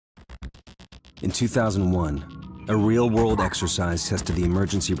In 2001, a real-world exercise tested the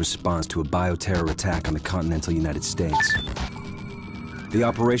emergency response to a bioterror attack on the continental United States. The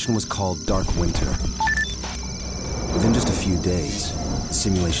operation was called Dark Winter. Within just a few days, the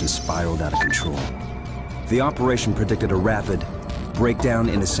simulation spiraled out of control. The operation predicted a rapid breakdown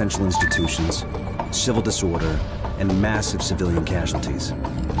in essential institutions, civil disorder, and massive civilian casualties.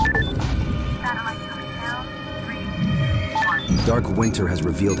 Dark Winter has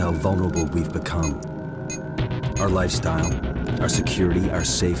revealed how vulnerable we've become. Our lifestyle, our security, our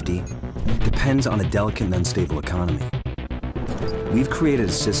safety depends on a delicate and unstable economy. We've created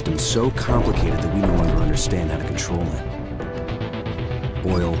a system so complicated that we no longer understand how to control it.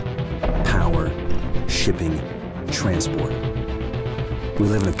 Oil, power, shipping, transport. We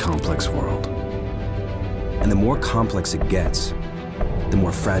live in a complex world. And the more complex it gets, the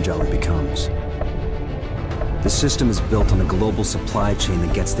more fragile it becomes. The system is built on a global supply chain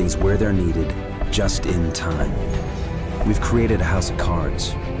that gets things where they're needed, just in time. We've created a house of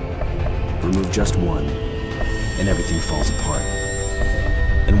cards. Remove just one, and everything falls apart.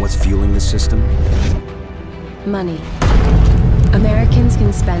 And what's fueling the system? Money. Americans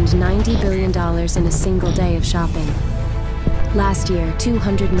can spend $90 billion in a single day of shopping. Last year,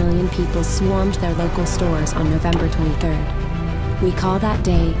 200 million people swarmed their local stores on November 23rd. We call that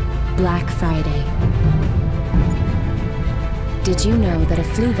day Black Friday. Did you know that a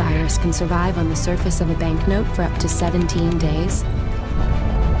flu virus can survive on the surface of a banknote for up to 17 days?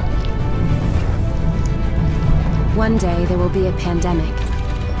 One day there will be a pandemic.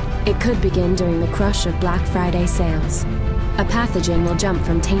 It could begin during the crush of Black Friday sales. A pathogen will jump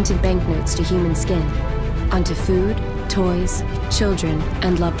from tainted banknotes to human skin, onto food, toys, children,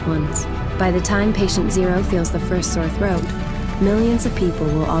 and loved ones. By the time patient zero feels the first sore throat, millions of people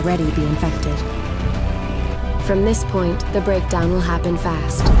will already be infected. From this point, the breakdown will happen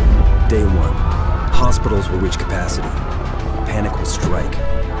fast. Day 1, hospitals will reach capacity. Panic will strike.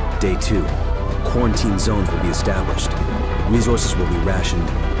 Day 2, quarantine zones will be established. Resources will be rationed.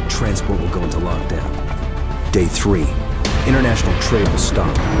 Transport will go into lockdown. Day 3, international trade will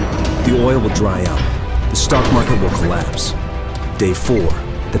stop. The oil will dry up. The stock market will collapse. Day 4,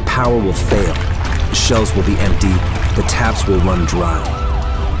 the power will fail. The shelves will be empty. The taps will run dry.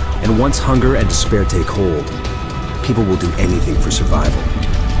 And once hunger and despair take hold, people will do anything for survival.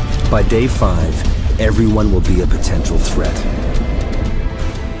 By day 5, everyone will be a potential threat.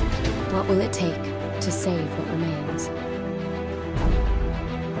 What will it take to save what remains?